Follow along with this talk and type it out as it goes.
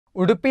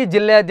ಉಡುಪಿ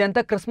ಜಿಲ್ಲೆಯಾದ್ಯಂತ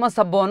ಕ್ರಿಸ್ಮಸ್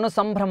ಹಬ್ಬವನ್ನು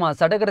ಸಂಭ್ರಮ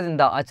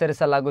ಸಡಗರದಿಂದ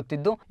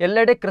ಆಚರಿಸಲಾಗುತ್ತಿದ್ದು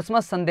ಎಲ್ಲೆಡೆ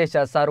ಕ್ರಿಸ್ಮಸ್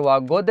ಸಂದೇಶ ಸಾರುವ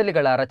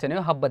ಗೋದಲಿಗಳ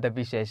ರಚನೆಯು ಹಬ್ಬದ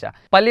ವಿಶೇಷ.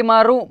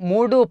 ಪಲಿಮಾರು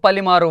ಮೂಡು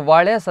ಪಲಿಮಾರು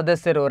ವಾಳೆಯ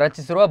ಸದಸ್ಯರು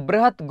ರಚಿಸಿರುವ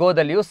ಬೃಹತ್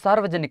ಗೋದಲಿಯು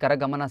ಸಾರ್ವಜನಿಕರ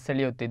ಗಮನ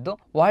ಸೆಳೆಯುತ್ತಿದ್ದು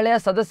ವಾಳೆಯ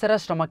ಸದಸ್ಯರ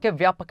ಶ್ರಮಕ್ಕೆ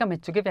ವ್ಯಾಪಕ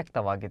ಮೆಚ್ಚುಗೆ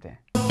ವ್ಯಕ್ತವಾಗಿದೆ.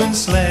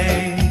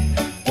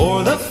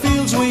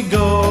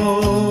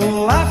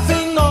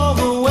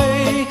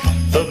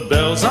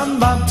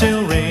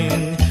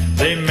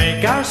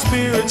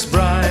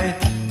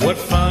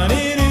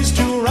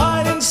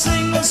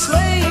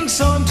 Sleighing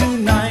song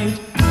tonight.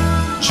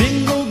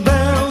 Jingle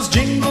bells,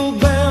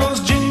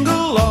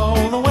 jingle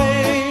all the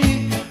way.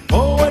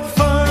 Oh, what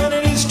fun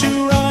it is to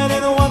ride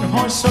in a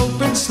one-horse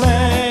open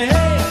sleigh.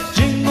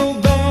 Jingle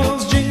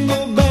bells,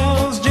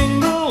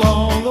 jingle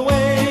all the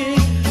way.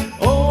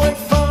 Oh, what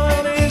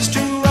fun it is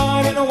to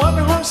ride in a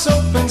one-horse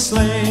open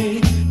sleigh.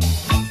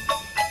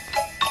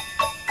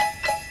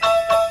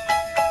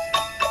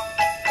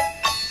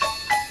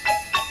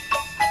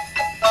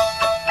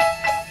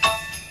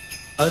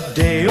 A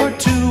day or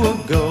two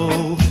ago,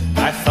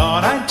 I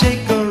thought I'd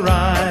take a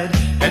ride,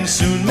 and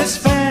soon Miss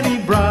Fanny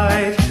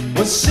Bright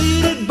was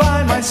seated by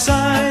my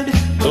side.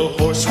 The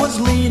horse was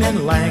lean and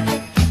lank,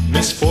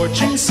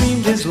 misfortune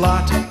seemed his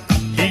lot.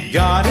 He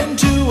got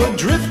into a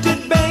drifted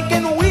bank,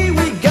 and we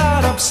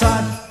got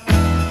upset.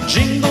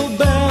 Jingle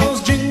bells,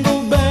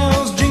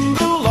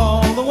 jingle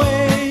all the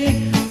way.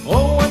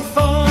 Oh, what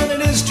fun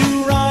it is to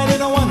ride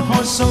in a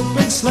one-horse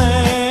open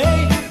sleigh.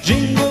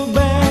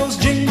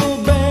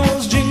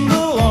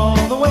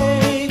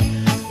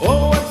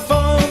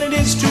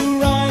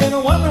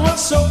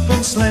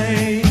 Open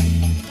sleigh.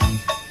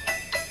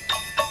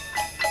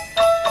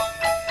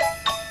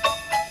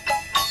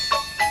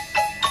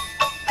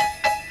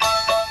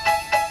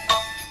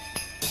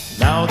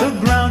 Now the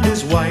ground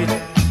is white,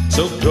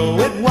 so go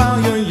it while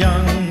you're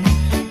young.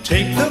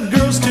 Take the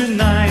girls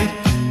tonight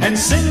and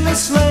sing the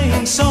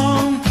sleighing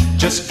song.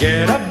 Just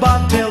get a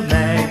bobtailed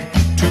nag